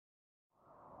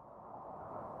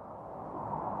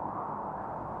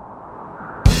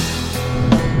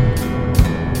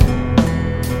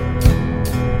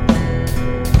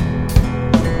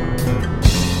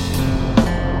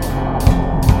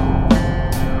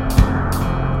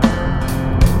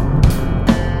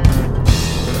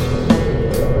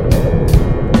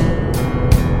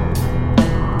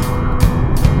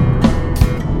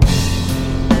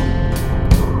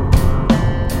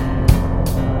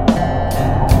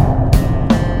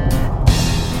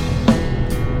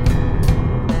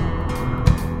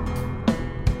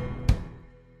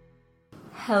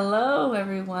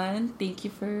everyone. Thank you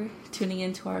for tuning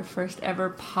into our first ever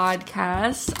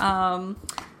podcast.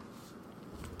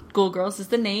 Ghoul Girls is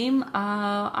the name.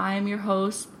 I'm your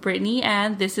host, Brittany,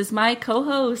 and this is my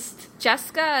co-host,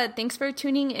 Jessica. Thanks for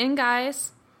tuning in,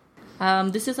 guys.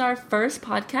 This is our first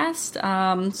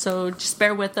podcast, so just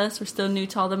bear with us. We're still new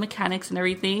to all the mechanics and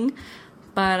everything,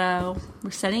 but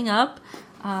we're setting up.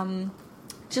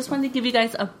 Just wanted to give you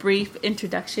guys a brief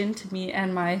introduction to me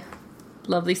and my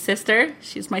lovely sister.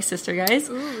 She's my sister, guys.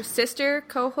 Ooh, sister,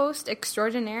 co-host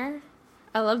extraordinaire.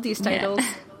 I love these titles.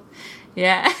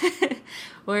 Yeah.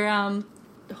 We're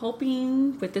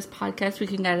hoping with this podcast we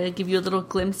can kind of give you a little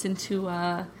glimpse into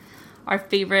our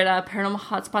favorite paranormal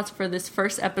hotspots for this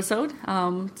first episode.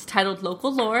 It's titled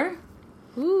Local Lore.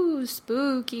 Ooh,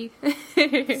 spooky.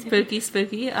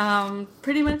 Spooky.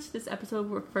 Pretty much this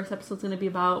first episode's going to be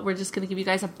about, we're just going to give you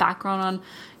guys a background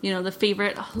on, the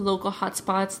favorite local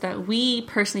hotspots that we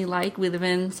personally like. We live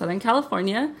in Southern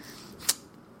California.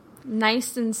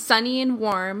 Nice and sunny and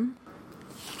warm.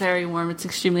 Very warm. It's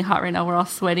extremely hot right now. We're all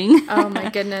sweating. Oh my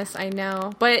goodness, I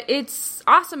know. But it's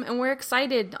awesome and we're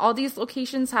excited. All these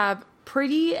locations have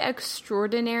pretty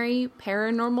extraordinary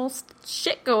paranormal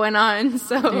shit going on.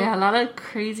 So yeah, a lot of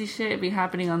crazy shit be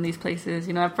happening on these places.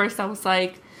 At first I was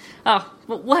like, oh,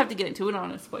 we'll have to get into it. I don't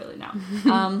want to spoil it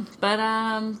now.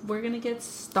 But we're gonna get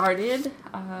started. Do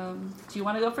you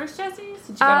want to go first, Jessie? Since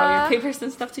you got all your papers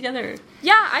and stuff together.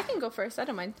 Yeah, I can go first. I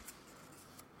don't mind.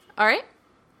 All right.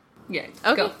 Yeah.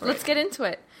 Okay. Let's get into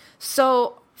it.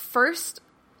 So first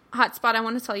hotspot I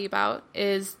want to tell you about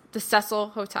is the Cecil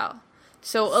Hotel.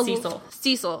 So Cecil.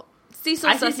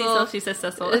 I say Cecil. She says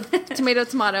Cecil.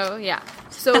 Tomato. Yeah.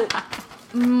 So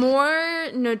more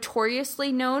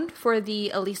notoriously known for the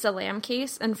Elisa Lam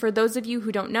case. And for those of you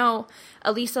who don't know,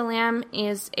 Elisa Lam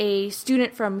is a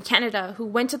student from Canada who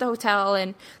went to the hotel,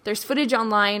 and there's footage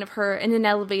online of her in an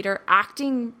elevator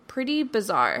acting pretty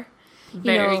bizarre.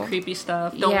 Very creepy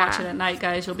stuff. Don't watch it at night,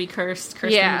 guys. You'll be cursed.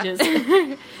 Cursed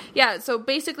images. Yeah, so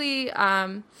basically,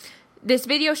 this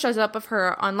video shows up of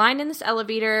her online in this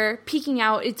elevator, peeking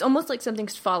out. It's almost like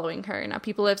something's following her. Now,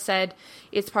 people have said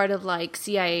it's part of,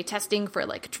 CIA testing for,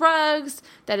 drugs,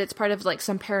 that it's part of,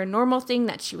 some paranormal thing,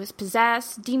 that she was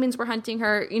possessed, demons were hunting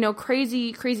her,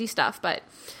 crazy, crazy stuff. But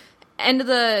end of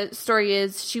the story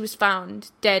is she was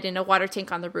found dead in a water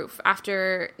tank on the roof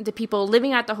after the people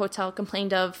living at the hotel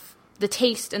complained of the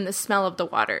taste and the smell of the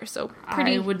water. So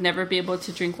I would never be able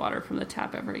to drink water from the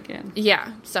tap ever again.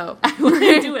 Yeah, so I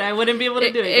wouldn't do it. I wouldn't be able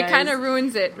to do it. It kind of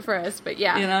ruins it for us, but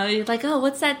yeah. You're like, oh,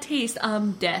 what's that taste?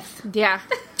 Death. Yeah.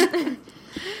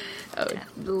 Oh,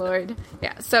 Lord.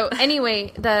 Yeah. So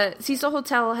anyway, the Cecil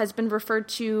Hotel has been referred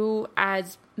to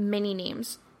as many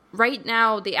names. Right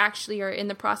now, they actually are in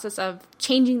the process of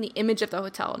changing the image of the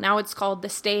hotel. Now it's called the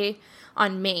Stay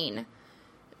on Main,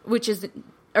 which is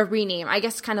a rename, I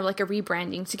guess, kind of like a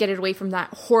rebranding to get it away from that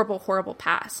horrible, horrible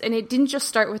past. And it didn't just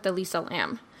start with Elisa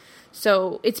Lam.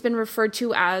 So it's been referred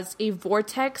to as a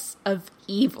vortex of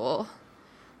evil.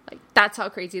 That's how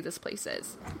crazy this place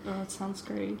is. Oh, that sounds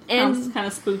great. And sounds kind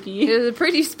of spooky. It's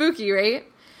pretty spooky, right?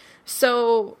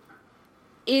 So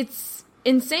it's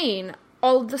insane,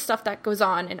 all of the stuff that goes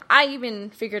on. And I even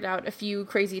figured out a few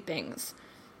crazy things.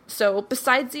 So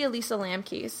besides the Elisa Lam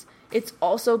case, it's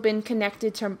also been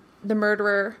connected to the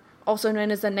murderer, also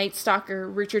known as the Night Stalker,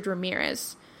 Richard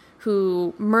Ramirez,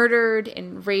 who murdered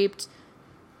and raped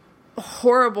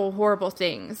horrible, horrible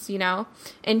things,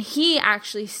 And he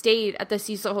actually stayed at the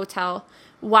Cecil Hotel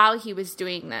while he was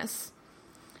doing this.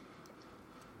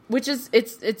 Which is,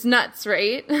 it's nuts,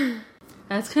 right?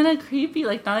 That's kind of creepy. Now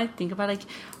that I think about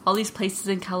all these places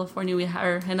in California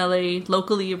or in LA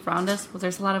locally around us,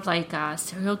 there's a lot of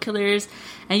serial killers,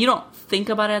 and you don't think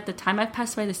about it at the time. I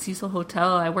passed by the Cecil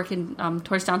Hotel. I work in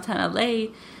towards downtown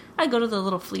LA. I go to the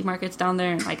little flea markets down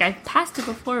there, and I passed it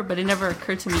before, but it never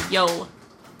occurred to me,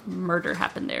 murder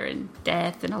happened there, and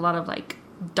death, and a lot of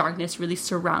darkness really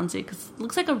surrounds it, because it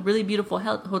looks like a really beautiful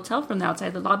hotel from the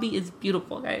outside. The lobby is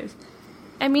beautiful, guys.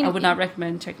 I mean, I would not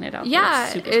recommend checking it out.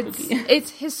 Yeah, it's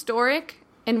historic,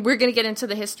 and we're going to get into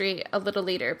the history a little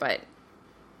later, but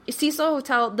Cecil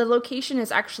Hotel, the location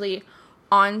is actually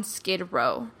on Skid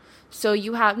Row. So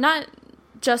you have not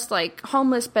just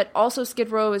homeless, but also Skid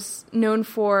Row is known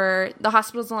for the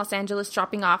hospitals in Los Angeles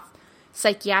dropping off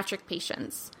psychiatric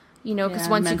patients. Because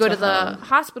once you go to the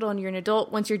hospital and you're an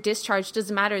adult, once you're discharged,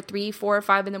 doesn't matter, 3, 4, or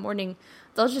 5 in the morning,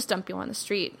 they'll just dump you on the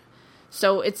street.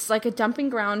 So it's like a dumping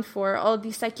ground for all of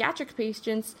these psychiatric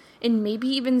patients and maybe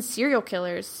even serial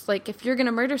killers. If you're going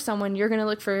to murder someone, you're going to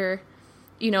look for,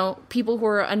 people who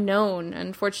are unknown.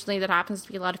 Unfortunately, that happens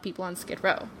to be a lot of people on Skid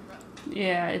Row.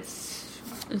 Yeah,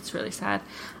 it's really sad.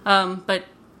 But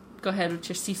go ahead with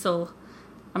your Cecil.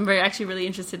 I'm actually really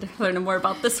interested to learn more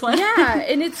about this one. Yeah,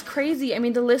 and it's crazy. I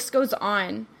mean, the list goes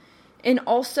on. And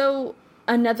also,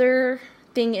 another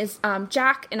thing is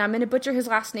Jack, and I'm going to butcher his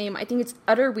last name. I think it's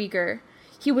Utterweger.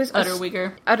 He was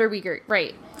Utterweger,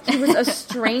 right. He was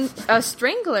a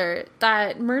strangler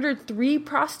that murdered 3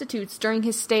 prostitutes during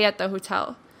his stay at the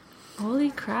hotel.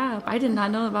 Holy crap. I did not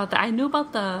know about that. I knew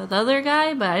about the other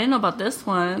guy, but I didn't know about this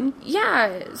one.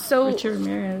 Yeah, so... Richard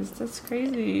Ramirez. That's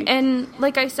crazy. And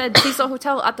like I said, Cecil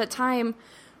Hotel at the time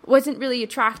wasn't really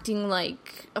attracting,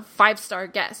 like, a 5-star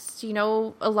guests. You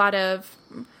know, a lot of,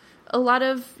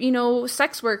 you know,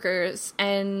 sex workers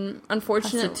and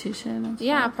unfortunately... Prostitution and stuff.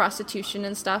 Yeah, prostitution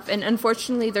and stuff. And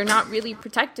unfortunately, they're not really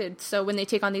protected. So when they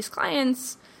take on these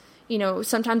clients, you know,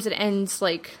 sometimes it ends,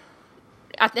 like...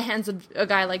 at the hands of a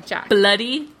guy like Jack.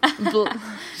 Bloody?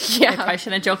 Yeah. I probably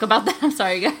shouldn't joke about that. I'm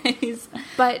sorry, guys.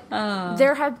 But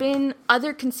there have been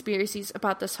other conspiracies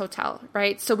about this hotel,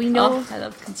 right? So we know... Oh, I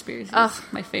love conspiracies.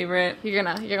 My favorite. You're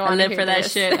gonna I live for that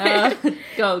shit.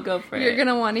 Go for it. You're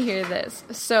gonna want to hear this.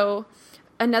 So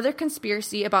another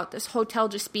conspiracy about this hotel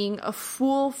just being a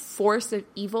full force of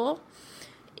evil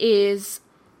is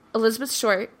Elizabeth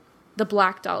Short, the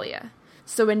Black Dahlia.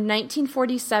 So in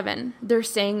 1947, they're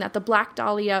saying that the Black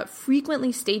Dahlia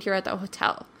frequently stayed here at the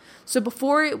hotel. So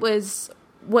before it was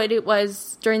what it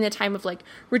was during the time of like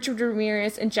Richard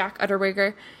Ramirez and Jack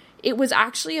Utterweger, it was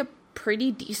actually a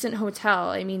pretty decent hotel.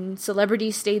 I mean,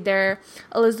 celebrities stayed there.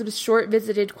 Elizabeth Short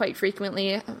visited quite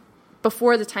frequently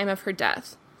before the time of her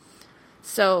death.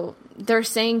 So they're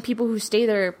saying people who stay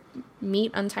there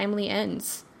meet untimely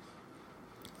ends.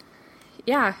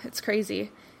 Yeah, it's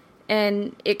crazy.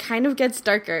 And it kind of gets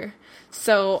darker.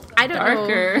 So I don't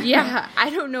know. Yeah, I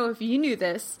don't know if you knew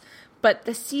this, but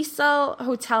the Cecil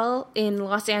Hotel in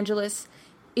Los Angeles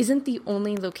isn't the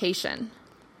only location.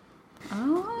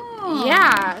 Oh.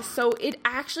 Yeah, so it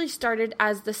actually started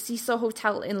as the Cecil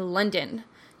Hotel in London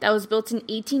that was built in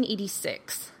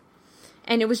 1886.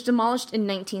 And it was demolished in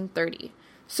 1930.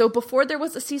 So before there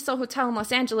was a Cecil Hotel in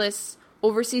Los Angeles,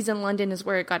 overseas in London is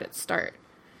where it got its start.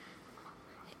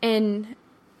 And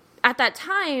at that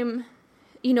time,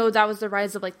 you know, that was the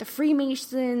rise of, like, the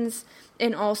Freemasons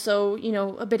and also, you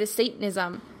know, a bit of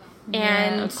Satanism.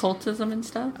 And occultism and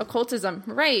stuff? Occultism,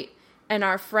 right. And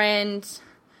our friend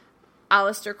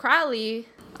Aleister Crowley.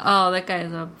 Oh, that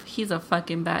guy he's a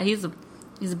fucking bad... He's a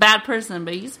bad person,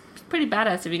 but he's pretty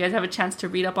badass. If you guys have a chance to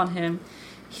read up on him,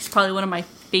 he's probably one of my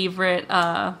favorite...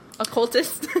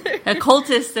 Occultists?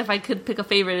 Occultists, if I could pick a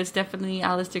favorite, it's definitely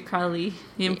Aleister Crowley.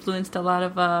 He influenced a lot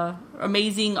of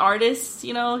amazing artists,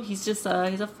 you know? He's just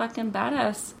he's a fucking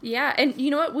badass. Yeah, and you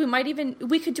know what?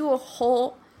 We could do a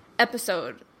whole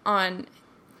episode on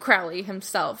Crowley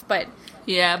himself, but...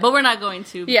 Yeah, but we're not going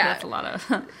to, because that's a lot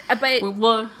of... but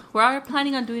we're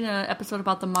planning on doing an episode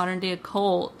about the modern day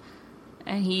occult,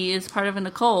 and he is part of an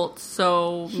occult,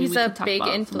 so... He's a big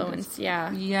influence,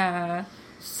 yeah. Yeah.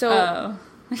 So...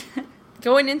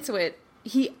 Going into it,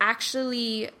 he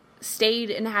actually stayed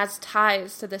and has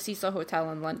ties to the Cecil Hotel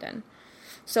in London.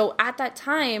 So at that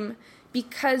time,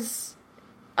 because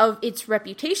of its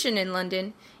reputation in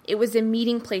London, it was a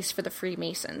meeting place for the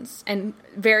Freemasons and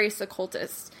various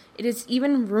occultists. It is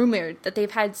even rumored that they've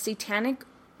had satanic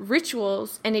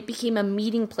rituals and it became a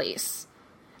meeting place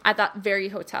at that very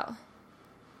hotel.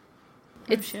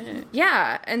 Oh, shit.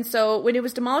 Yeah, and so when it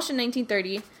was demolished in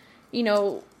 1930, you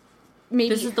know... Maybe.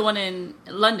 This is the one in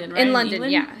London, right? In London,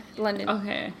 yeah. London.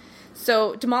 Okay.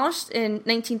 So, demolished in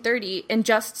 1930, and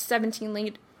just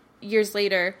 17 years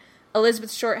later,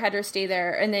 Elizabeth Short had her stay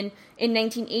there. And then in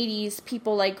 1980s,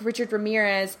 people like Richard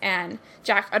Ramirez and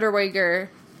Jack Utterweger,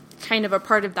 kind of a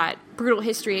part of that brutal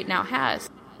history it now has.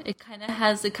 It kind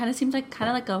of seems like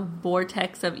a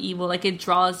vortex of evil. Like it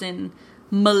draws in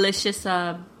malicious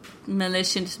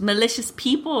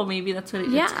people. Maybe that's what it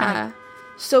is. Yeah.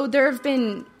 So there have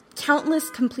been countless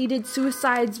completed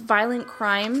suicides, violent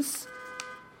crimes,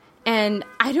 and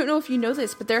I don't know if you know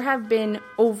this, but there have been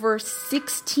over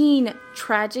 16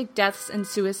 tragic deaths and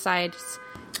suicides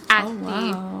at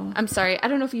I'm sorry, I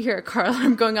don't know if you hear it, Carl.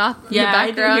 I'm going off in the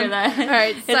background. I do hear that. All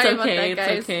right, sorry about that,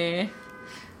 guys. It's okay.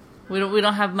 We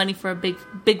don't have money for a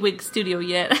big wig studio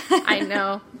yet. I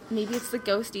know. Maybe it's the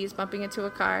ghosties bumping into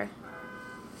a car.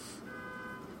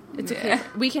 It's okay.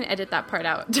 We can edit that part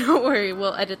out. Don't worry,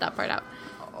 we'll edit that part out.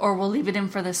 Or we'll leave it in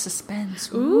for the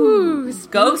suspense. Ooh,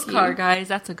 ghost car, guys.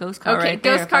 That's a ghost car, right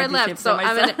there. Ghost car left. So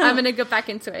I'm gonna go back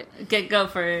into it. Go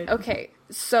for it. Okay,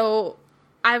 so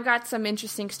I've got some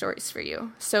interesting stories for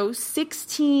you. So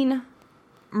 16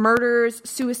 murders,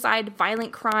 suicide,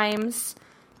 violent crimes,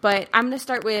 but I'm gonna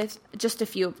start with just a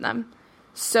few of them.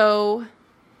 So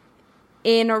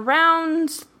In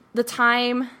around the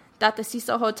time that the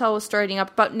Cecil Hotel was starting up,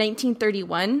 about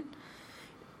 1931,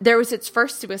 there was its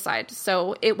first suicide.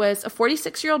 So it was a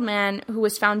 46-year-old man who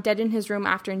was found dead in his room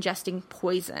after ingesting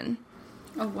poison.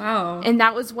 Oh, wow. And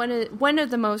that was one of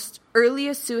the most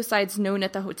earliest suicides known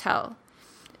at the hotel.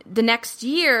 The next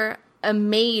year, a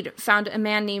maid found a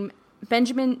man named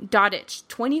Benjamin Dodich,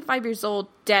 25 years old,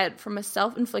 dead from a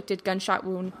self-inflicted gunshot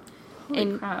wound.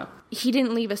 Holy crap. He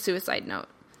didn't leave a suicide note.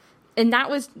 And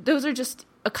those are just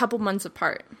a couple months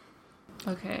apart.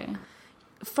 Okay.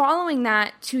 Following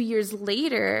that, 2 years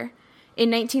later, in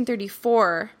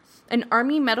 1934, an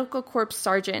Army Medical Corps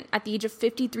sergeant at the age of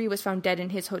 53 was found dead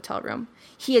in his hotel room.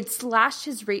 He had slashed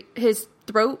his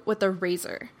throat with a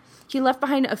razor. He left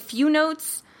behind a few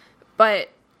notes, but,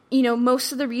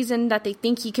 most of the reason that they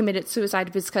think he committed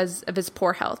suicide was because of his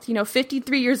poor health.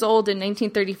 53 years old in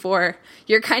 1934,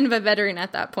 you're kind of a veteran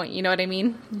at that point, you know what I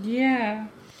mean? Yeah.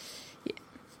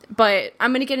 But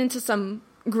I'm going to get into some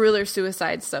grueler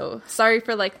suicides, so sorry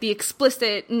for, the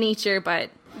explicit nature,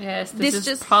 but... Yes, this is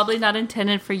just probably not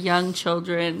intended for young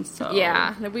children, so...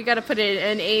 Yeah, we gotta put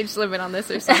an age limit on this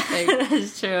or something.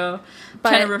 That's true. But,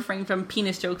 trying to refrain from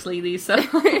penis jokes lately, so...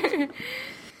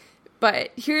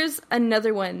 But here's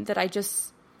another one that I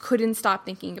just couldn't stop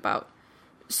thinking about.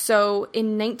 So,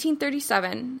 in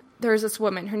 1937, there was this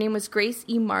woman. Her name was Grace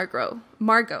E. Margot,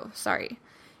 sorry.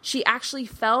 She actually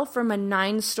fell from a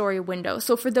 9-story window.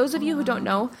 So for those of you who don't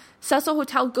know, Cecil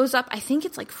Hotel goes up, I think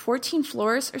it's 14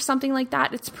 floors or something like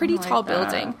that. It's a pretty tall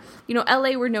building.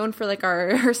 LA, we're known for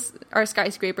our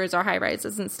skyscrapers, our high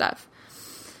rises and stuff.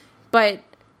 But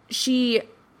she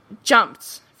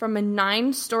jumped from a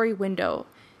 9-story window,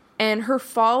 and her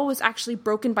fall was actually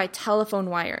broken by telephone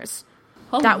wires.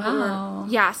 Oh, wow.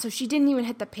 Yeah, so she didn't even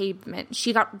hit the pavement.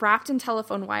 She got wrapped in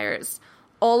telephone wires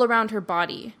all around her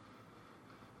body.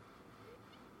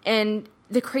 And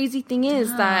the crazy thing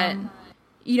is that,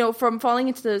 from falling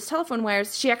into those telephone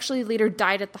wires, she actually later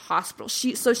died at the hospital.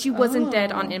 So she wasn't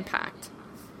dead on impact.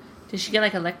 Did she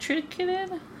get,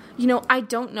 electrocuted? I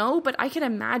don't know, but I can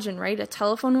imagine, right? A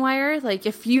telephone wire,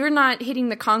 if you're not hitting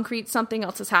the concrete, something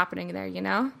else is happening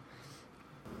there,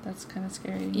 That's kind of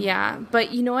scary. Yeah,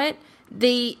 but you know what?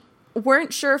 They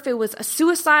weren't sure if it was a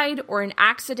suicide or an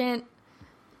accident.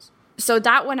 So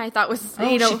that one I thought was,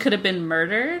 she could have been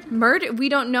murdered? Murdered? We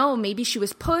don't know. Maybe she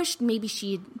was pushed. Maybe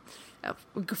she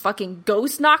fucking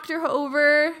ghost knocked her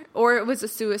over. Or it was a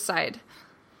suicide.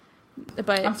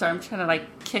 But I'm sorry. I'm trying to,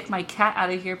 kick my cat out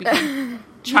of here because I'm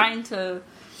trying to...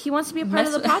 He wants to be a part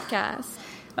of the podcast.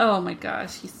 Oh, my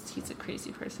gosh. He's a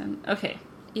crazy person. Okay.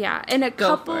 Yeah, and a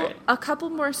couple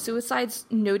more suicides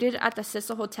noted at the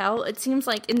Cecil Hotel. It seems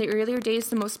like in the earlier days,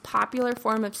 the most popular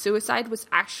form of suicide was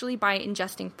actually by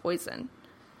ingesting poison.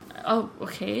 Oh,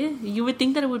 okay. You would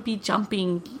think that it would be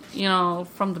jumping,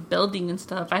 from the building and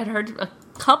stuff. I had heard a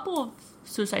couple of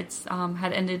suicides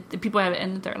people had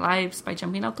ended their lives by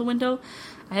jumping out the window.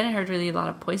 I hadn't heard really a lot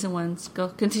of poison ones. Go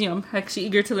continue. I'm actually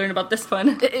eager to learn about this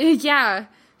one. Yeah.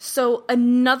 So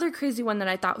another crazy one that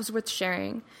I thought was worth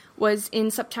sharing was in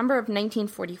September of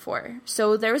 1944.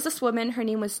 So there was this woman, her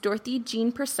name was Dorothy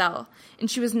Jean Purcell,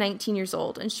 and she was 19 years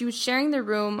old. And she was sharing the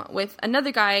room with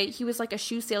another guy. He was like a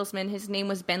shoe salesman. His name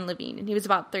was Ben Levine, and he was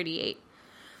about 38.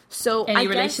 So any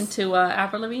relation to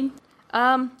Avril Lavigne?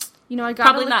 I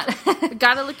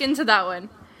gotta look into that one.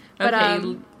 But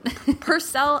Okay.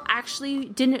 Purcell actually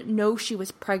didn't know she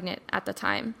was pregnant at the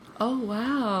time. Oh,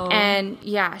 wow. And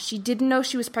yeah, she didn't know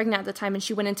she was pregnant at the time, and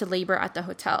she went into labor at the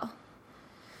hotel.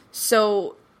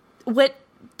 So what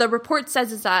the report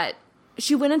says is that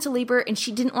she went into labor and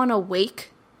she didn't want to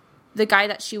wake the guy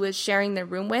that she was sharing the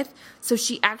room with. So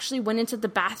she actually went into the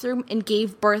bathroom and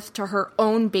gave birth to her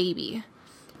own baby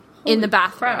in the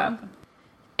bathroom. Crap.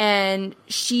 And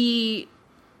she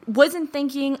wasn't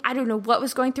thinking, I don't know what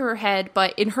was going through her head,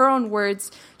 but in her own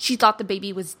words, she thought the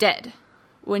baby was dead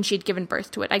when she'd given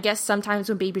birth to it. I guess sometimes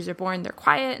when babies are born, they're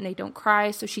quiet and they don't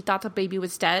cry. So she thought the baby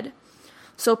was dead.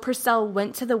 So Purcell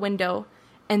went to the window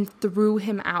and threw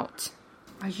him out.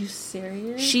 Are you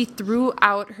serious? She threw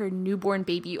out her newborn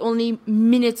baby, only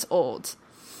minutes old.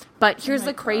 But here's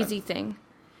the crazy thing.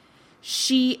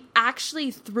 She actually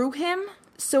threw him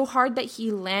so hard that he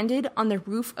landed on the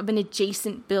roof of an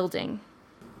adjacent building.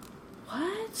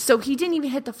 What? So he didn't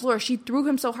even hit the floor. She threw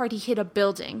him so hard he hit a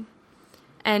building.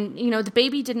 And, the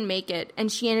baby didn't make it.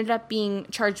 And she ended up being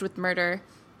charged with murder.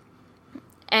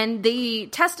 And they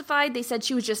testified. They said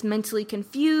she was just mentally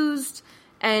confused.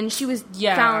 And she was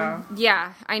found...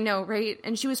 Yeah, I know, right?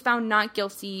 And she was found not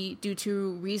guilty due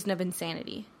to reason of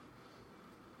insanity.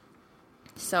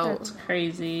 So... That's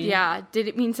crazy. Yeah,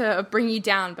 didn't mean to bring you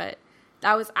down, but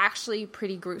that was actually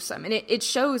pretty gruesome. And it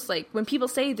shows, like, when people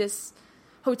say this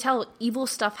hotel, evil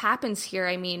stuff happens here,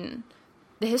 I mean,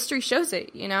 the history shows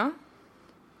it, you know?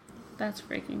 That's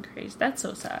freaking crazy. That's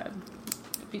so sad.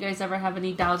 If you guys ever have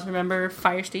any doubts, remember,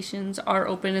 fire stations are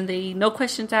open and they, no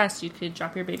questions asked, you could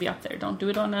drop your baby off there. Don't do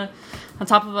it on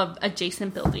top of a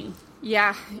adjacent building.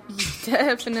 Yeah,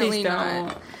 definitely Please don't.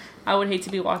 not. I would hate to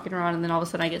be walking around and then all of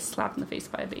a sudden I get slapped in the face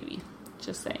by a baby.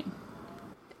 Just saying.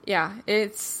 Yeah,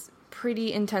 it's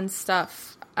pretty intense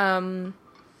stuff. Going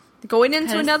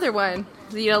into another one.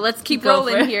 You know, let's keep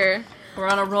rolling here. We're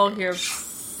on a roll here of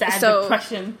sad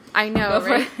depression. I know,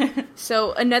 right?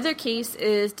 So another case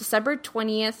is December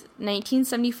 20th,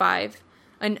 1975.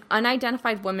 An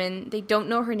unidentified woman, they don't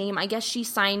know her name. I guess she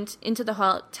signed into the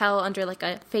hotel under, like,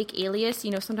 a fake alias.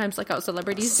 You know, sometimes, like, how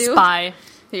celebrities do. Spy.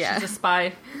 Yeah. She's a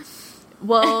spy.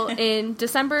 Well, in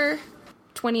December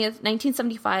 20th,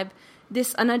 1975,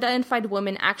 this unidentified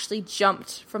woman actually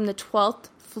jumped from the 12th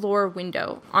floor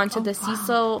window onto the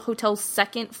Cecil Hotel's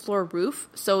second floor roof.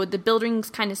 So the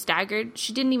building's kind of staggered.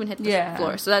 She didn't even hit the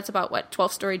floor. So that's about,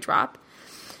 12-story drop.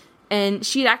 And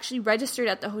she had actually registered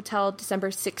at the hotel December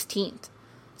 16th.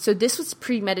 So this was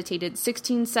premeditated.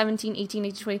 16, 17, 18,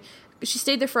 19, 20. She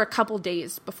stayed there for a couple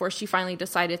days before she finally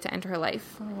decided to end her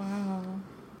life. Oh, wow.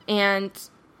 And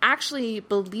actually,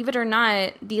 believe it or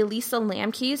not, the Elisa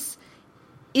Lam case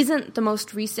isn't the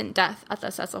most recent death at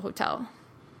the Cecil Hotel.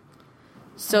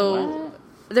 So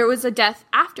there was a death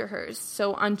after hers.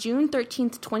 So on June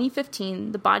 13th,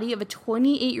 2015, the body of a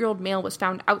 28-year-old male was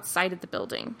found outside of the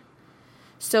building.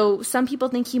 So some people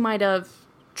think he might have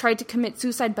tried to commit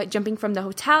suicide by jumping from the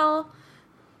hotel.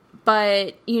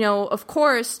 But, you know, of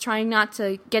course, trying not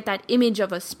to get that image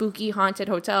of a spooky, haunted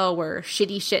hotel where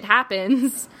shitty shit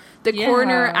happens, the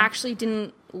coroner actually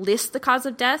didn't list the cause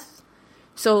of death.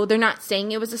 So they're not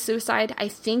saying it was a suicide. I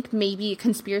think maybe a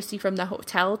conspiracy from the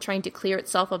hotel trying to clear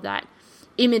itself of that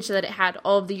image that it had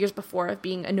all of the years before of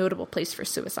being a notable place for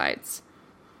suicides.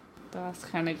 That's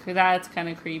kind of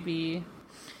creepy.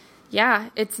 Yeah,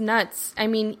 it's nuts. I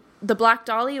mean, the Black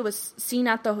Dahlia was seen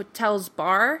at the hotel's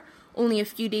bar only a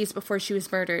few days before she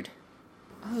was murdered.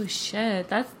 Oh shit,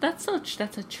 that's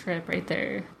a trip right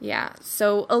there. Yeah,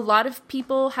 so a lot of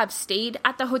people have stayed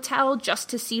at the hotel just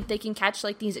to see if they can catch,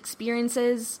 like, these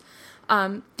experiences.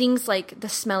 Things like the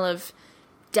smell of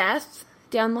death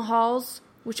down the halls,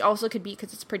 which also could be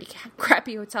because it's a pretty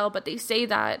crappy hotel, but they say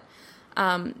that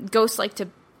ghosts like to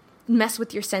mess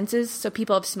with your senses, so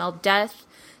people have smelled death,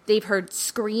 they've heard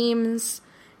screams,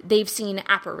 they've seen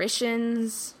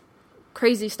apparitions.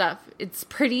 Crazy stuff. It's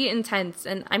pretty intense.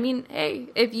 And I mean, hey,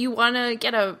 if you want to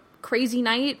get a crazy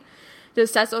night, the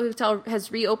Cecil Hotel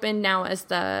has reopened now as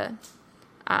the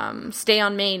Stay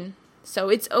on Main. So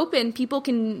it's open. People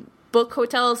can book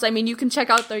hotels. I mean, you can check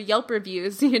out their Yelp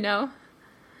reviews, you know?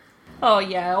 Oh,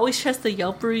 yeah. Always trust the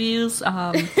Yelp reviews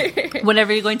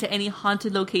whenever you're going to any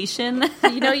haunted location.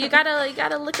 You know, you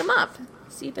gotta look them up.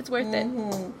 See if it's worth it.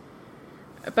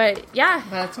 But, yeah.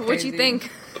 That's crazy. What you think?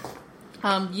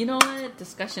 You know what?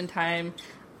 Discussion time.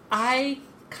 I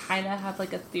kind of have,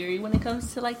 like, a theory when it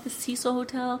comes to, like, the Cecil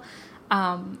Hotel.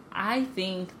 I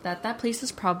think that place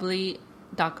is probably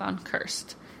doggone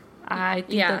cursed. I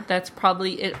think that's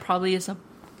probably, it probably is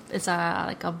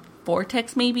like a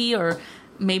vortex maybe, or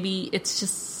maybe it's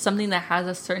just something that has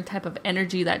a certain type of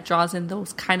energy that draws in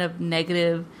those kind of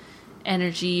negative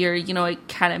energy, or, you know, it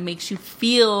kind of makes you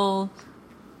feel,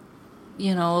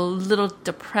 you know, a little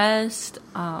depressed.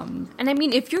 And I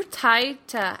mean, if you're tied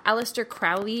to Aleister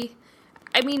Crowley,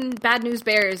 I mean, bad news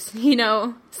bears, you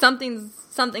know, something's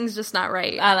just not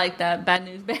right. I like that. Bad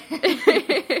news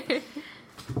bears.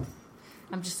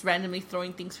 I'm just randomly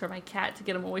throwing things for my cat to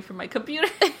get him away from my computer.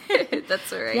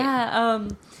 That's all right. Yeah,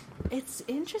 it's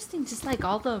interesting, just like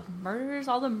all the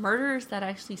murderers that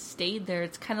actually stayed there.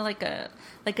 It's kind of like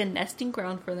a nesting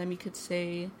ground for them, you could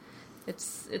say.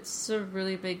 It's a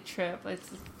really big trip. Would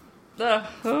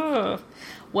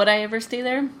I ever stay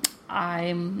there?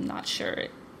 I'm not sure.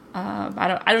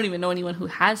 I don't even know anyone who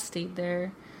has stayed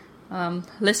there.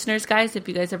 Listeners, guys, if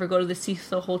you guys ever go to the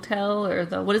Cecil Hotel or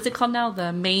what is it called now?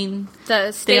 The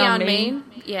Stay on Main.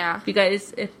 Yeah.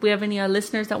 If we have any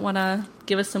listeners that want to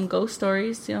give us some ghost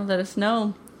stories, you know, let us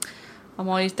know. I'm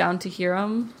always down to hear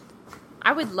them.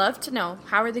 I would love to know.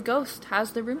 How are the ghosts?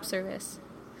 How's the room service?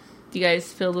 Do you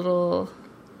guys feel a little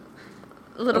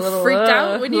freaked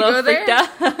out when you go there?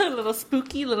 A little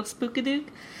spooky, little spookadook.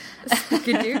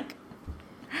 Spookadook.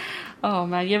 Oh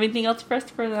man, you have anything else for us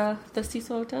for the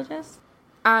Cecil Hotel, Jess?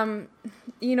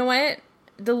 You know what?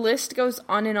 The list goes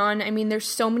on and on. I mean, there's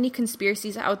so many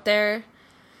conspiracies out there,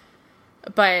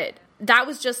 but that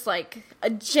was just like a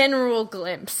general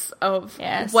glimpse of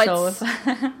Yeah,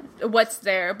 what's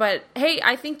there. But hey,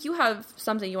 I think you have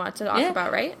something you want to talk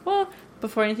about, right? Well,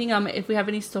 before anything, if we have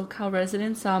any SoCal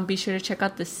residents, be sure to check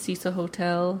out the Cecil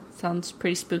Hotel. Sounds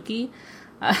pretty spooky.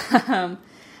 All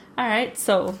right,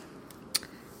 so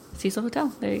Cecil Hotel.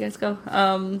 There you guys go.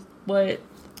 What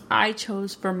I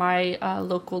chose for my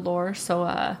local lore.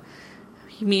 So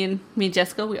me and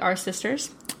Jessica, we are sisters.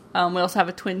 We also have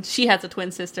a twin. She has a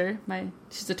twin sister.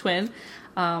 She's a twin.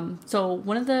 So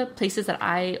one of the places that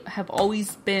I have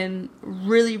always been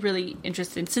really, really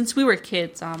interested in since we were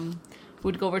kids, we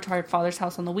would go over to our father's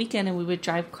house on the weekend and we would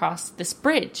drive across this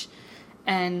bridge,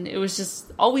 and it was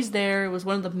just always there. It was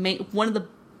one of the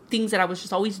things that I was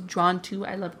just always drawn to.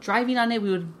 I loved driving on it. We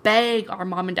would beg our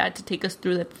mom and dad to take us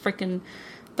through the freaking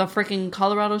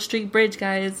Colorado Street Bridge,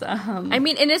 guys. I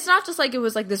mean, and it's not just like it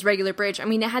was like this regular bridge. I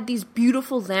mean, it had these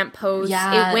beautiful lampposts.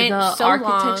 Yeah, it went so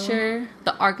long.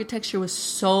 The architecture was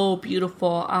so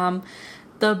beautiful.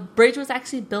 The bridge was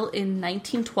actually built in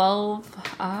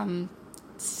 1912.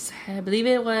 I believe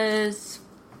it was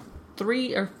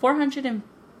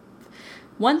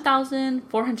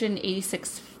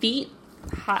 1,486 feet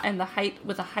high, and the height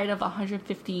with a height of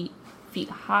 150 feet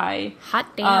high.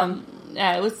 Hot damn.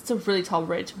 Yeah, it's a really tall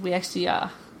bridge. We actually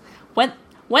went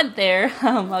there.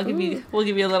 We'll give you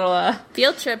a little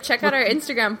field trip. Check out our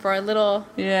Instagram for our little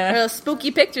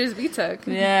spooky pictures we took.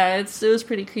 Yeah, it was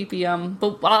pretty creepy.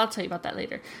 But I'll tell you about that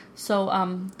later. So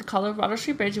the Colorado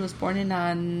Street Bridge was born in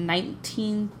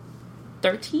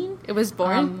 1913. It was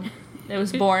born. It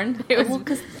was born.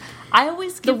 Because I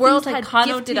always give the world things like had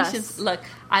connotations. Look,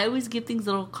 I always give things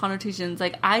little connotations.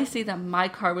 Like I say that my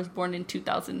car was born in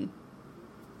 2000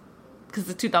 because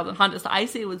it's 2000 Honda. So I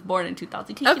say it was born in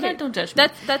 2000. Okay, don't judge me.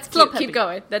 That's cute. Keep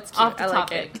going. That's cute. Off the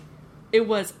topic. Like it. It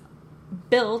was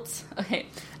built. Okay,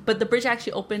 but the bridge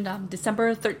actually opened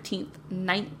December 13th,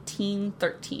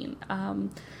 1913.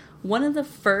 One of the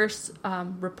first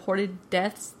reported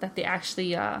deaths that they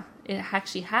actually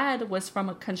had was from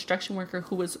a construction worker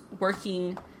who was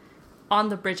working on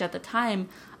the bridge at the time.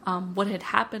 What had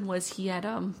happened was he had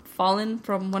fallen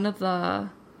from one of the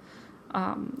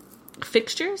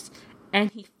fixtures, and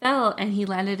he fell and he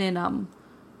landed in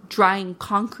drying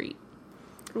concrete.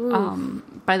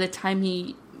 By the time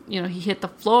he hit the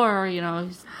floor, he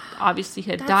obviously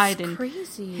had died. And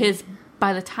crazy.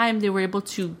 By the time they were able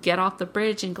to get off the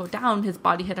bridge and go down, his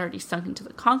body had already sunk into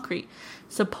the concrete.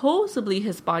 Supposedly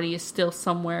his body is still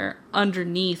somewhere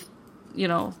underneath,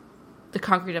 the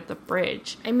concrete of the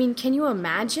bridge. I mean, can you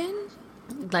imagine?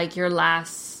 Like you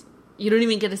don't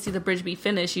even get to see the bridge be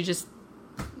finished. You just,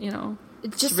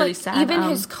 it's just really like sad. Even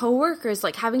his coworkers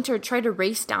like having to try to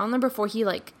race down there before he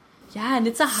like. Yeah, and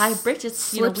it's a high bridge. It's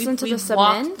slips into the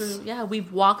cement.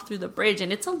 We've walked through the bridge,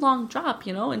 and it's a long drop,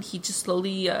 and he just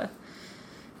slowly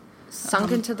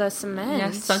sunk into the cement.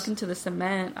 Yeah, sunk into the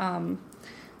cement. That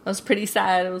was pretty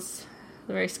sad. It was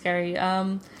very scary.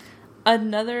 There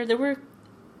were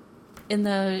in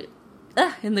the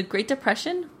Great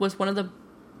Depression was one of the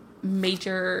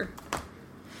major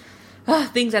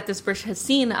things that this bridge has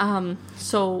seen.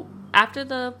 So after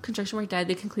the construction work died,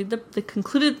 they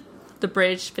concluded the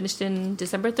bridge, finished in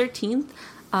December 13th.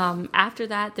 After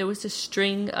that, there was a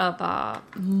string of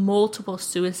multiple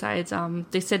suicides.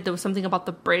 They said there was something about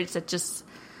the bridge that just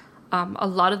a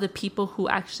lot of the people who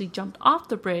actually jumped off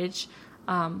the bridge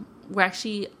were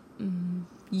actually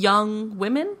young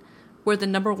women were the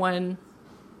number one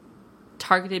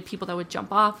targeted people that would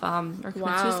jump off or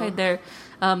commit suicide there.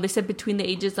 They said between the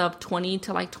ages of 20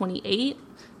 to like 28.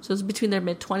 So it was between their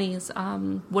mid-20s.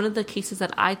 One of the cases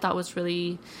that I thought was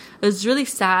really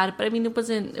sad, but I mean,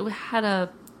 it had a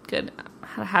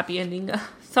happy ending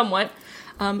somewhat.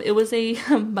 It was a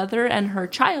mother and her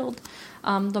child.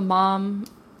 The mom,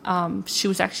 she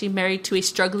was actually married to a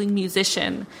struggling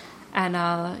musician,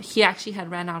 and he actually had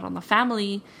ran out on the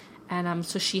family, and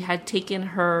so she had taken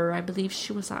her, I believe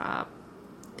she was,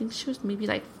 maybe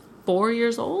like 4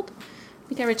 years old. I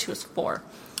think I read she was 4.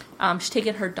 She'd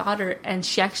taken her daughter, and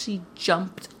she actually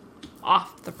jumped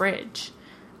off the bridge.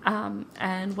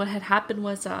 And what had happened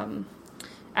was,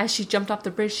 as she jumped off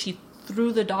the bridge, she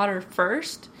threw the daughter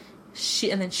first. She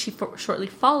shortly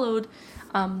followed.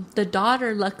 The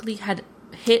daughter luckily had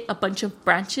hit a bunch of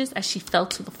branches as she fell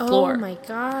to the floor. Oh my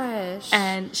gosh!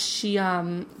 And she,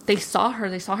 they saw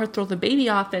her throw the baby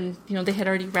off, and they had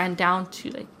already ran down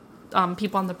to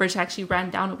people on the bridge actually ran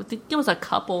down. I think it was a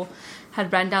couple had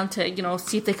ran down to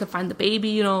see if they could find the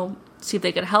baby, see if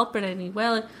they could help her in any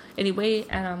way.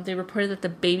 And they reported that the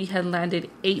baby had landed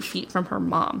 8 feet from her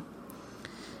mom.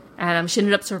 And she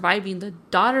ended up surviving. The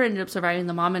daughter ended up surviving.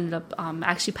 The mom ended up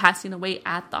actually passing away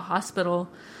at the hospital.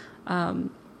 And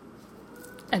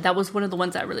that was one of the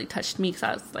ones that really touched me, because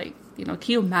I was like, you know,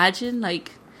 can you imagine,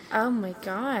 like... Oh my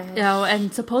gosh. You know,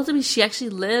 and supposedly she actually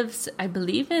lives, I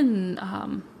believe, in...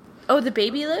 Oh, the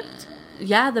baby lived?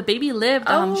 Yeah, the baby lived.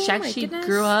 She my actually goodness.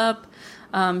 grew up.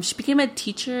 She became a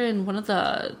teacher in one of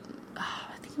the...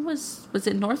 I think it was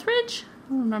it Northridge? I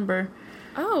don't remember.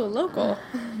 Oh, local.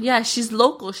 Yeah, she's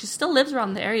local. She still lives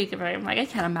around the area. Right? I'm like, I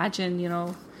can't imagine, you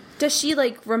know... Does she,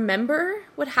 like, remember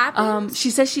what happened? She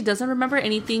says she doesn't remember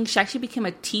anything. She actually became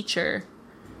a teacher.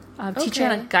 Teacher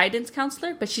and a guidance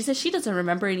counselor. But she says she doesn't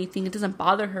remember anything. It doesn't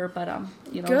bother her. But,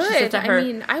 you know, Good. she said that her... I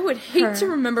mean, I would hate to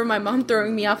remember my mom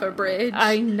throwing me off a bridge.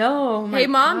 I know. Hey,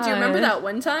 Mom, do you remember that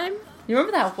one time? You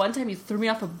remember that one time you threw me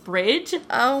off a bridge?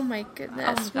 Oh, my goodness.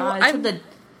 Oh, God. Well,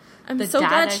 I'm so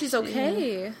glad she's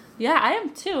okay. Yeah, I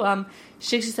am too.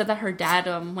 She actually said that her dad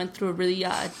went through a really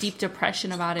deep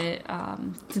depression about it.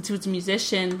 Since he was a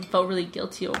musician, felt really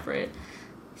guilty over it.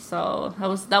 So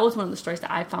that was one of the stories that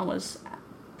I found was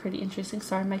pretty interesting.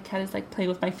 Sorry, my cat is like playing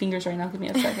with my fingers right now. Give me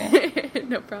a second.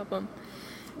 No problem.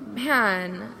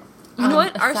 Man, you know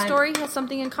what? Our story has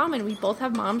something in common. We both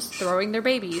have moms throwing their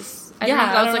babies. I think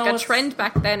that was like a trend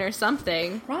back then or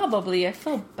something. Probably. I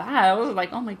feel bad. I was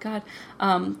like, oh my God.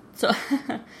 So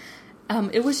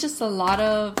it was just a lot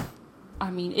of, I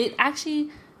mean, it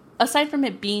actually, aside from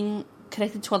it being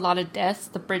connected to a lot of deaths,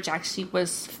 the bridge actually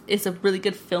is a really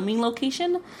good filming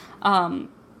location.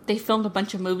 They filmed a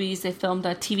bunch of movies. They filmed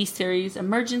a TV series,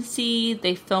 Emergency.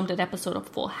 They filmed an episode of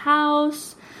Full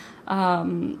House.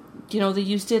 You know, they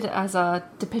used it as a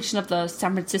depiction of the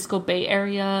San Francisco Bay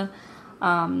Area.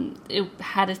 It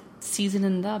had a season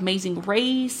in The Amazing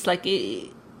Race. Like,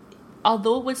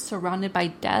 although it was surrounded by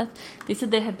death, they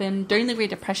said there had been, during the Great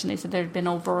Depression, they said there had been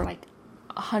over like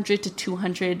 100 to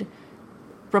 200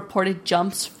 reported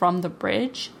jumps from the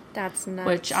bridge. That's nuts.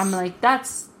 Which I'm like,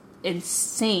 that's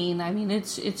insane. I mean,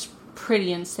 it's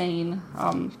pretty insane.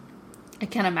 I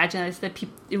can't imagine that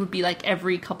it would be like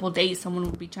every couple of days someone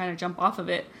would be trying to jump off of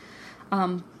it.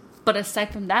 But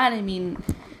aside from that, I mean,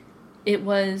 it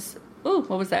was... Ooh,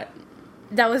 what was that?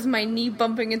 That was my knee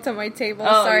bumping into my table.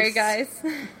 Oh, sorry, guys.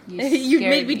 You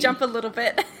made me jump a little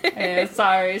bit. Yeah,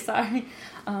 sorry.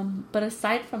 But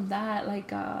aside from that,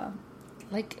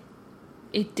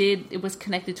 it was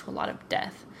connected to a lot of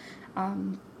death.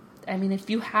 I mean, if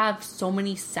you have so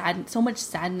much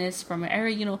sadness from an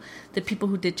area, you know, the people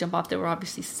who did jump off, they were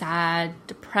obviously sad,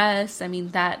 depressed. I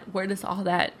mean, where does all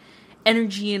that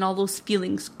energy and all those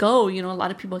feelings go? You know, a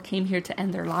lot of people came here to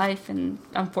end their life, and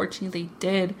unfortunately they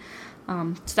did.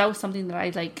 So that was something that I,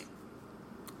 like,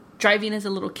 driving as a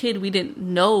little kid, we didn't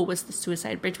know was the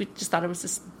suicide bridge. We just thought it was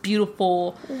this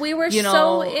beautiful... We were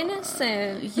so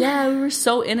innocent. Yeah, we were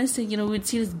so innocent. You know, we'd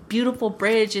see this beautiful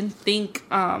bridge and think,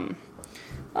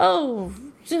 oh,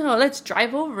 you know, let's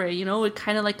drive over it. You know, it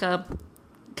kind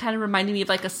of reminded me of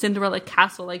like a Cinderella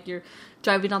castle. Like, you're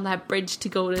driving on that bridge to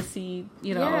go to see,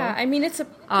 you know... Yeah, I mean, it's a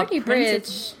pretty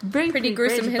bridge. Pretty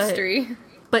gruesome history.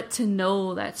 But to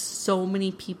know that so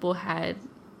many people had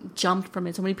jumped from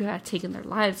it, so many people had taken their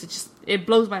lives, it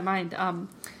blows my mind.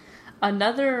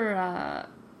 Another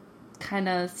kind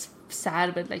of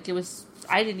sad, but like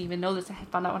I didn't even know this. I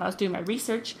found out when I was doing my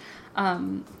research.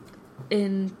 In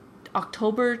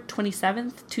October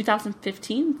 27th,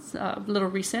 2015, a little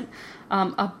recent,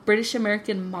 a British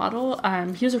American model,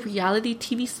 he was a reality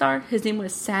TV star. His name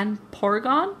was Sam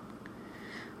Porrigon.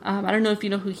 I don't know if you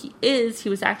know who he is. He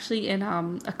was actually in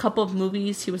a couple of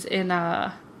movies. He was in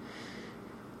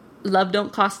Love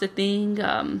Don't Cost a Thing,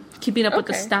 Keeping Up with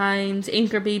the Steins,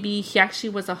 Anchor Baby. He actually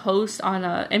was a host on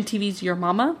MTV's Your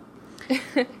Mama.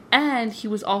 And he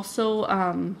was also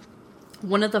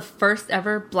one of the first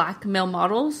ever black male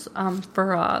models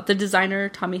for the designer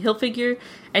Tommy Hilfiger.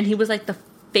 And he was like the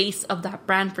face of that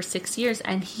brand for 6 years.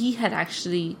 And he had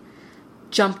actually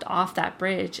jumped off that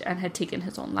bridge and had taken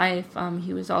his own life.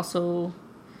 He was also,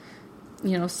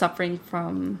 you know, suffering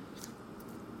from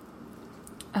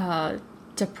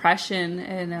depression,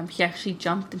 and he actually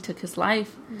jumped and took his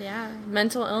life. Yeah,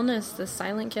 mental illness, the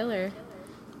silent killer.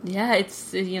 Yeah, it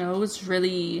was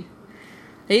really...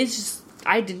 It's just...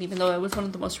 I didn't even know it was one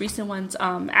of the most recent ones.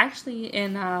 Actually,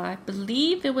 I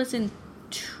believe it was in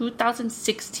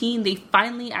 2016, they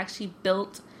finally actually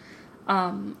built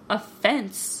a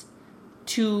fence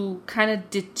to kind of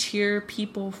deter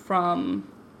people from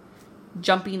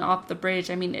jumping off the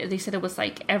bridge. I mean, they said it was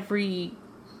like every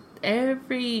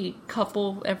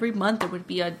month there would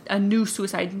be a new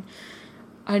suicide,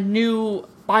 a new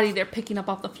body they're picking up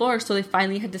off the floor. So they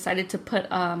finally had decided to put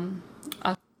a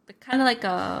kind of like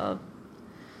a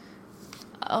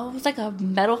it was like a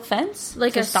metal fence,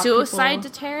 like to a stop suicide people.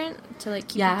 deterrent to like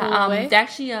keep people away. They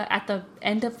actually at the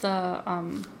end of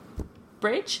the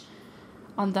bridge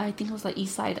on the, I think it was the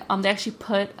east side. They actually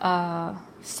put a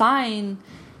sign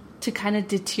to kind of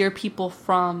deter people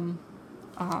from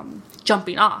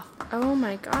jumping off. Oh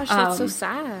my gosh, that's so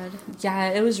sad. Yeah,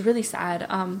 it was really sad.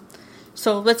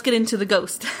 So let's get into the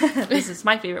ghost. This is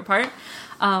my favorite part.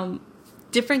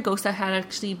 Different ghosts that had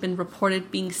actually been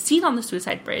reported being seen on the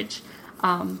suicide bridge.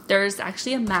 There's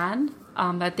actually a man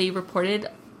that they reported,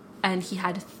 and he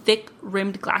had thick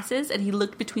rimmed glasses, and he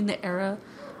looked between the era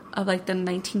of like the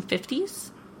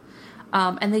 1950s.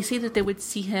 And they say that they would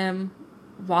see him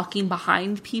walking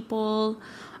behind people.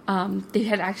 There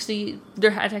had actually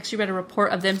read a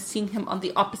report of them seeing him on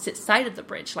the opposite side of the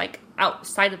bridge, like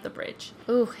outside of the bridge.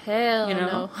 Oh,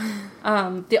 hell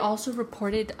no. They also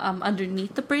reported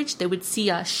underneath the bridge, they would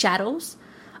see shadows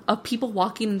of people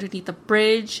walking underneath the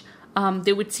bridge.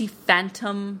 They would see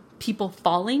phantom people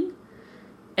falling,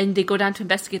 and they go down to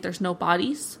investigate. There's no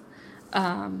bodies.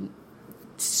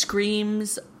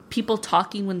 Screams, people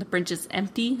talking when the bridge is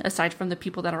empty, aside from the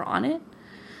people that are on it.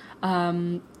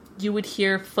 You would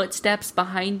hear footsteps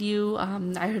behind you.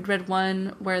 I had read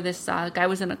one where this guy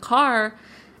was in a car,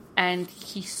 and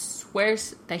he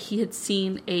swears that he had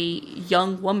seen a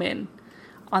young woman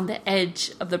on the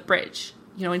edge of the bridge.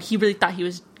 And he really thought he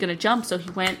was going to jump, so he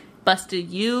went,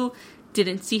 busted you,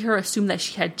 didn't see her, assumed that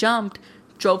she had jumped,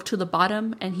 drove to the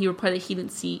bottom, and he reported that he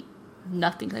didn't see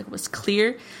nothing. Like, it was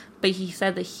clear, but he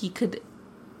said that he could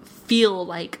feel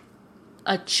like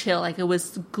a chill, like it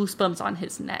was goosebumps on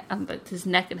his neck, his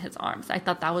neck and his arms. I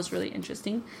thought that was really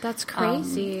interesting. That's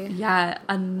crazy. Yeah,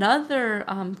 another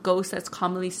ghost that's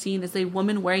commonly seen is a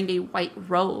woman wearing a white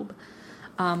robe.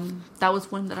 That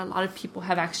was one that a lot of people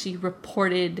have actually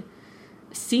reported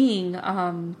seeing.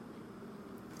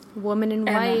 Woman in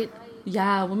white.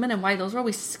 Yeah, women in white. Those are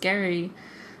always scary.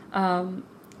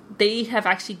 They have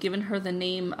actually given her the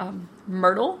name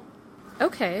Myrtle.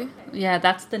 Okay. Yeah,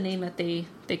 that's the name that they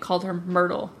called her,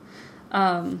 Myrtle.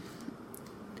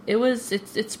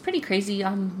 It's pretty crazy.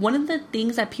 One of the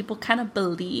things that people kind of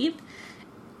believe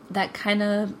that kind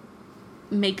of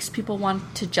makes people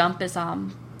want to jump is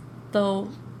the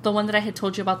one that I had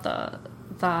told you about, the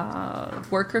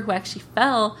worker who actually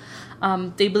fell.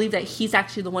 They believe that he's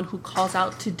actually the one who calls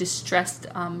out to distressed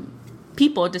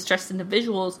people, distressed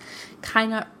individuals,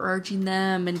 kind of urging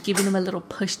them and giving them a little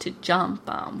push to jump.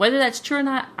 Whether that's true or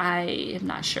not, I am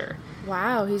not sure.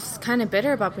 Wow, he's kind of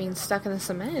bitter about being stuck in the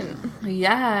cement.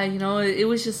 Yeah, it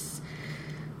was just,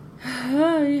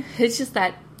 it's just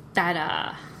that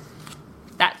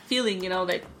feeling,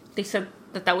 that they said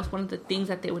that was one of the things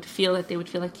that they would feel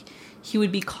like he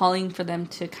would be calling for them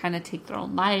to kind of take their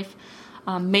own life.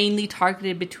 Mainly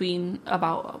targeted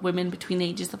about women between the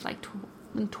ages of like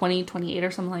 20, 28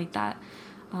 or something like that,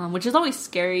 which is always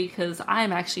scary because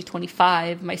I'm actually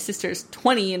 25. My sister's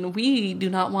 20, and we do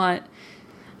not want...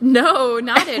 No,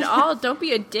 not at all. Don't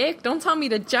be a dick. Don't tell me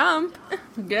to jump.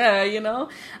 Yeah,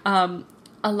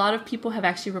 a lot of people have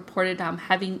actually reported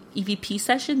having EVP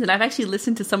sessions, and I've actually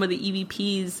listened to some of the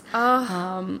EVPs.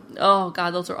 Oh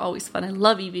God, those are always fun. I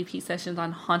love EVP sessions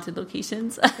on haunted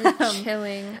locations. They're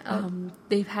chilling.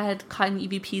 They've had caught in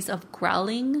EVPs of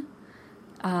growling,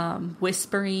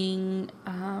 whispering,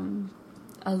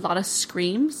 a lot of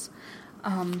screams.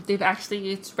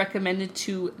 It's recommended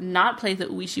to not play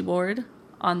the Ouija board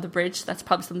on the bridge. That's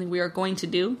probably something we are going to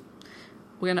do.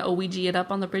 We're going to Ouija it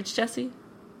up on the bridge, Jessie.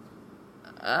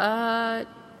 Yeah,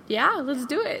 let's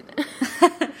do it.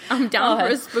 I'm down for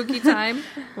a spooky time.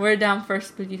 We're down for a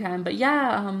spooky time. But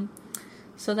yeah,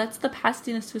 so that's the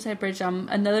Pasadena Suicide Bridge.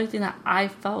 Another thing that I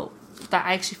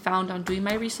actually found on doing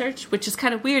my research, which is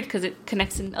kind of weird because it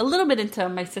connects in a little bit into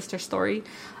my sister's story.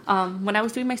 When I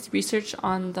was doing my research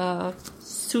on the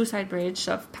Suicide Bridge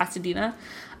of Pasadena,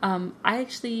 I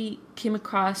actually came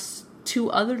across two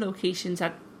other locations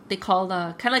that they call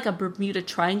kind of like a Bermuda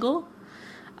Triangle,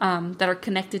 that are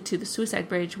connected to the Suicide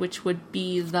Bridge, which would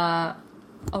be the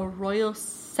Arroyo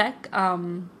Sec.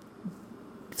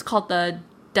 It's called the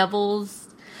Devil's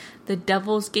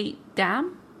Gate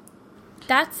Dam.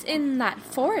 That's in that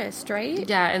forest, right?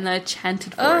 Yeah, in the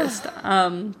Enchanted Forest.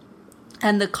 And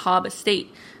the Cobb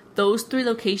Estate. Those three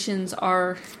locations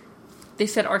are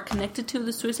connected to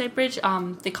the Suicide Bridge.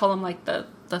 They call them like the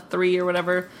three or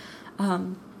whatever,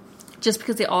 just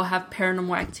because they all have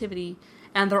paranormal activity.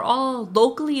 And they're all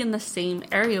locally in the same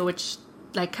area, which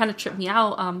like kind of tripped me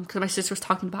out because my sister was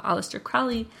talking about Aleister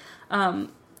Crowley.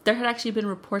 There had actually been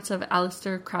reports of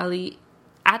Aleister Crowley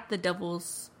at the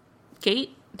Devil's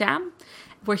Gate Dam,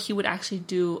 where he would actually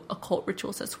do occult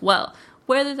rituals as well,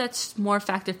 whether that's more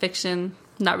fact or fiction,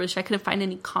 not really sure. I couldn't find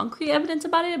any concrete evidence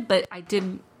about it, but I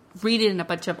did read it in a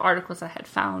bunch of articles I had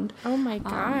found. Oh my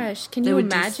gosh. Can you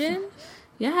imagine?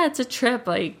 Yeah, it's a trip,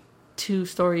 like 2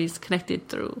 stories connected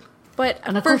through. But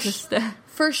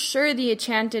for sure, the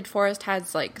Enchanted Forest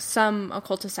has like some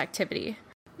occultist activity.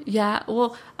 Yeah,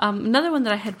 well, another one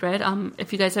that I had read,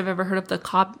 if you guys have ever heard of the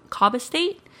Cobb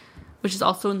Estate, which is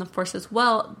also in the forest as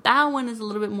well, that one is a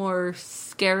little bit more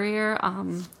scarier.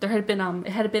 It had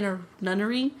been a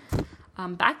nunnery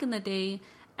back in the day,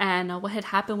 and what had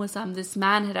happened was this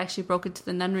man had actually broken into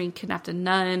the nunnery and kidnapped a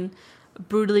nun,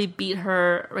 brutally beat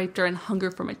her, raped her, and hung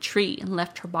her from a tree and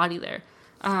left her body there.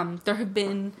 There have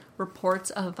been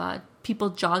reports of people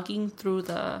jogging through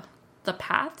the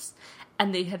paths,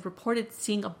 and they had reported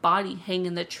seeing a body hang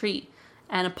in the tree.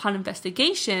 And upon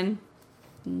investigation,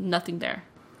 nothing there.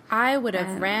 I would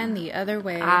have ran the other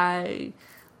way. I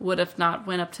would have not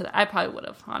went up to that. I probably would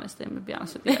have, honestly, I'm going to be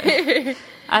honest with you.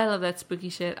 I love that spooky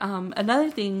shit.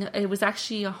 Another thing, it was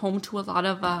actually a home to a lot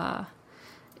of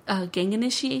gang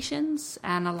initiations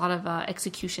and a lot of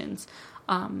executions.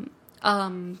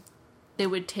 They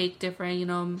would take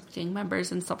different, gang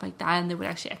members and stuff like that, and they would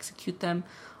actually execute them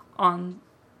on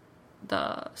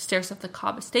the stairs of the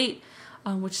Cobb Estate,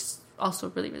 which is also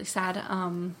really, really sad.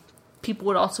 People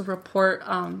would also report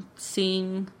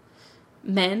seeing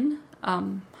men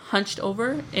hunched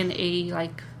over in a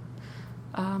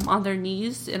on their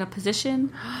knees in a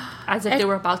position as if they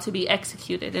were about to be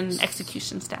executed in an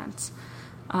execution stance,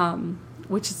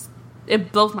 which is,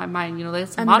 it blows my mind.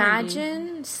 That's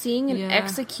imagine seeing an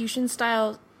execution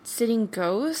style sitting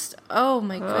ghost. Oh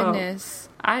my goodness.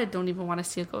 I don't even want to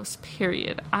see a ghost,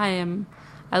 period. I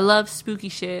love spooky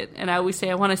shit, and I always say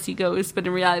I want to see ghosts, but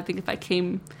in reality I think if I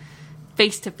came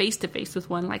face to face with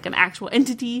one, like an actual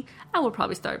entity, I would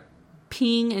probably start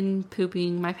peeing and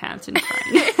pooping my pants and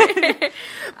crying.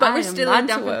 But we're still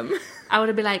into them. I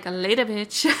would be like, later,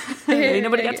 bitch. Ain't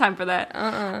nobody got time for that.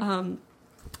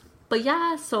 But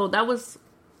yeah, so that was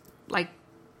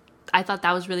I thought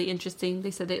that was really interesting.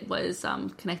 They said it was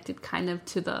connected kind of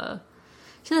to the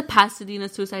Pasadena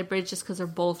Suicide Bridge, just because they're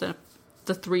both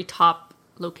the 3 top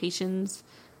locations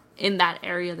in that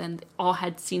area. Then they all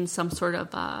had seen some sort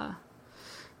of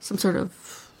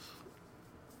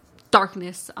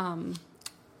darkness.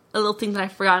 A little thing that I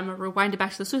forgot, I'm going to rewind it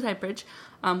back to the Suicide Bridge.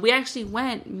 We actually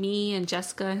went, me and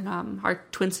Jessica and her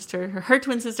twin sister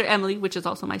Emily, which is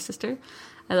also my sister.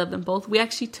 I love them both. We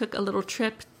actually took a little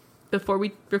trip before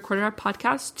we recorded our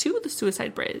podcast to the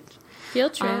Suicide Bridge.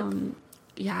 Field trip.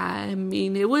 Yeah, I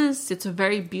mean, it's a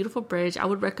very beautiful bridge. I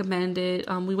would recommend it.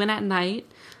 We went at night.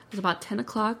 It was about 10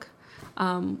 o'clock.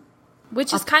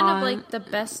 Which is kind of like the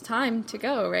best time to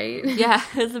go, right? Yeah,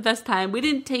 it's the best time.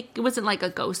 It wasn't like a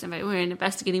ghost event. We were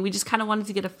investigating. We just kind of wanted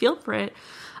to get a feel for it.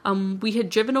 We had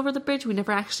driven over the bridge. We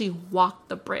never actually walked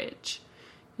the bridge.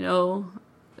 It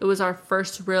was our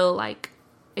first real,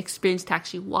 experience to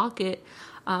actually walk it.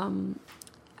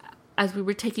 As we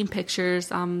were taking pictures,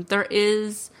 there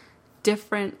is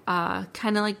different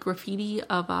kind of graffiti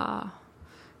of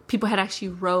people had actually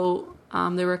wrote.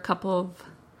 There were a couple of,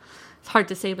 it's hard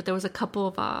to say, but there was a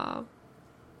couple of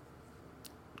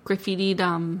graffitied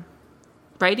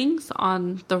writings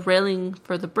on the railing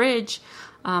for the bridge.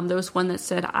 There was one that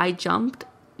said, "I jumped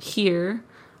here."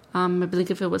 I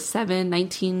believe it was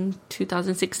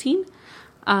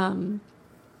 7/19/2016.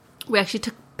 We actually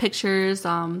took pictures.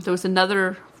 There was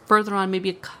another further on,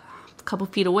 maybe a couple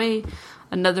feet away,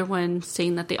 another one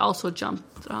saying that they also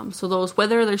jumped. So those,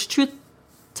 whether there's truth,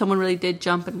 someone really did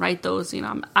jump and write those.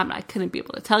 I couldn't be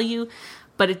able to tell you,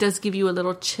 but it does give you a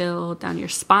little chill down your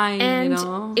spine. And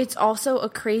it's also a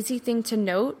crazy thing to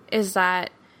note is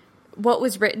that what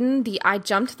was written, the "I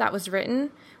jumped" that was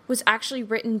actually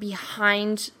written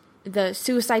behind the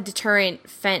suicide deterrent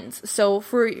fence. So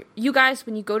for you guys,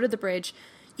 when you go to the bridge,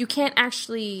 you can't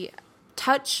actually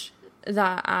touch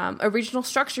the original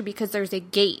structure because there's a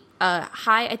gate,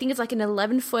 high, I think it's like an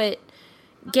 11-foot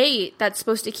gate that's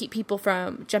supposed to keep people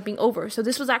from jumping over. So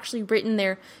this was actually written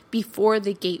there before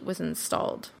the gate was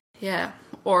installed. Yeah,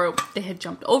 or they had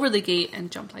jumped over the gate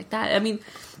and jumped like that. I mean,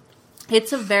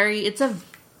 it's a very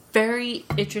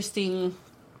interesting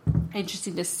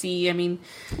to see. I mean,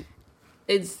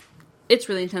 it's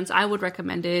really intense. I would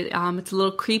recommend it. It's a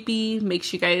little creepy.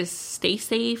 Makes you guys stay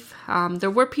safe.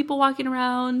 There were people walking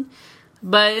around,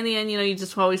 but in the end, you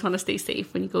just always want to stay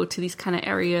safe when you go to these kind of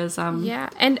areas. Yeah,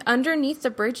 and underneath the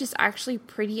bridge is actually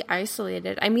pretty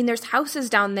isolated. I mean, there's houses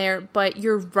down there, but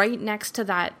you're right next to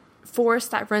that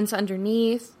forest that runs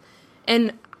underneath.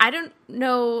 And I don't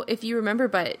know if you remember,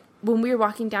 but when we were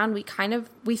walking down, we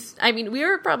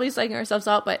were probably psyching ourselves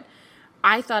out, but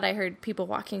I thought I heard people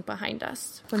walking behind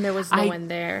us when there was no one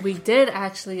there. We did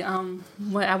actually.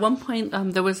 At one point,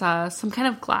 there was some kind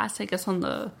of glass, I guess, on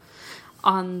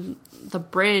the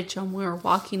bridge, and we were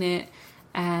walking it.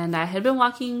 And I had been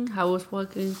walking. I was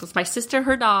walking with my sister,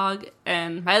 her dog,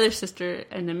 and my other sister,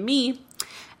 and then me.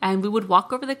 And we would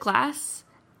walk over the glass,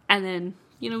 and then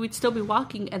we'd still be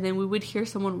walking, and then we would hear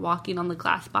someone walking on the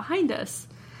glass behind us.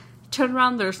 Turn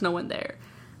around, there's no one there.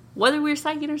 Whether we were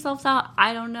psyching ourselves out,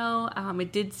 I don't know.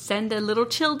 It did send a little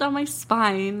chill down my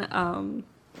spine.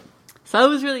 So it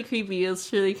was really creepy. It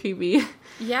was really creepy.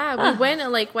 Yeah, we went at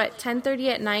 10:30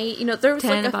 at night. There was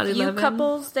 10, a few 11.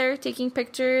 couples there taking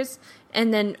pictures,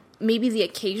 and then maybe the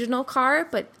occasional car.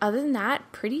 But other than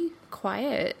that, pretty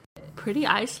quiet. Pretty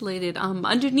isolated.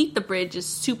 Underneath the bridge is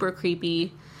super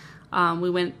creepy. We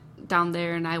went down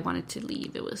there and I wanted to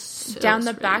leave. It was down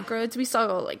the back roads. We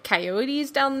saw coyotes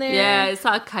down there. Yeah, I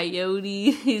saw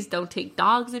coyotes. Don't take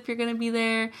dogs if you're gonna be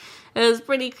there. It was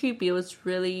pretty creepy. It was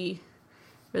really,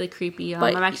 really creepy.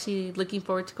 I'm actually looking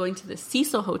forward to going to the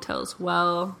Cecil Hotel as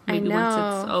well. Maybe once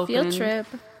it's open. Field trip.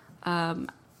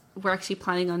 We're actually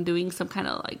planning on doing some kind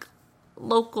of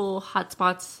local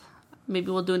hotspots.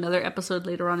 Maybe we'll do another episode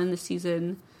later on in the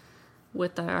season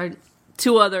with our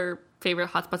 2 other favorite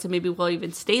hotspots, and maybe we'll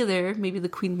even stay there. Maybe the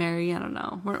Queen Mary. I don't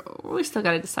know. We still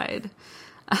gotta decide.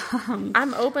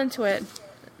 I'm open to it.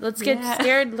 Let's get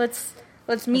scared. Let's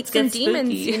meet some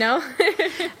demons.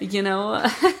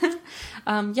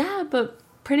 Yeah, but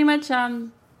pretty much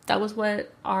that was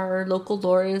what our local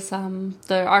lore is.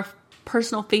 Our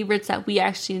personal favorites that we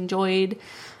actually enjoyed.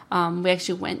 We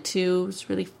actually went to. It was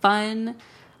really fun.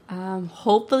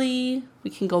 Hopefully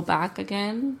we can go back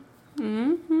again.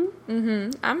 I'm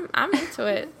into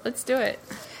it. Let's do it.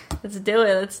 Let's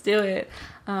do it.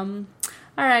 All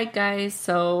right, guys.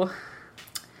 So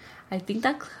I think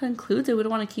that concludes it. We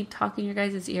don't want to keep talking your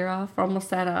guys' ear off. We're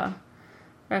almost at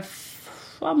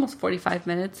almost 45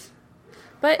 minutes.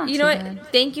 But you know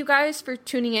what? Thank you guys for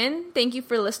tuning in. Thank you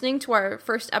for listening to our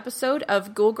first episode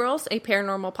of Ghoul Girls, a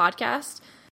paranormal podcast.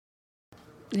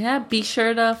 Yeah, be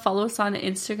sure to follow us on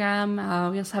Instagram.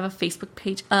 We also have a Facebook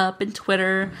page up and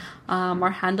Twitter. Our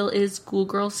handle is Ghoul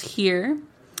Girls Here.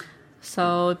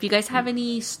 So if you guys have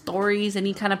any stories,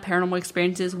 any kind of paranormal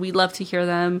experiences, we'd love to hear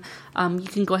them. You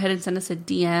can go ahead and send us a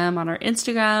DM on our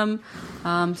Instagram.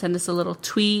 Send us a little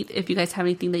tweet if you guys have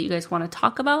anything that you guys want to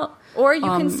talk about. Or you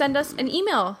can send us an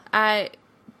email at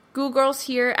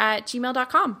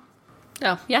ghoulgirlshere@gmail.com.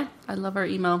 Oh, yeah. I love our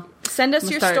email. Send us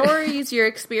your stories, your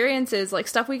experiences,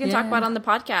 stuff we can talk about on the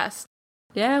podcast.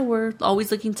 Yeah, we're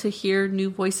always looking to hear new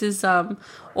voices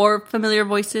or familiar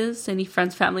voices. Any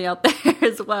friends, family out there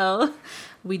as well.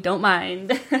 We don't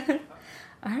mind.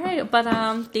 All right. But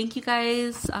thank you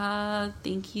guys.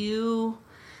 Thank you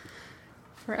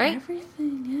for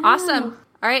everything. Yeah. Awesome.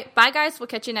 All right. Bye, guys. We'll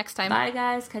catch you next time. Bye,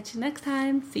 guys. Catch you next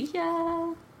time. See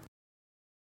ya.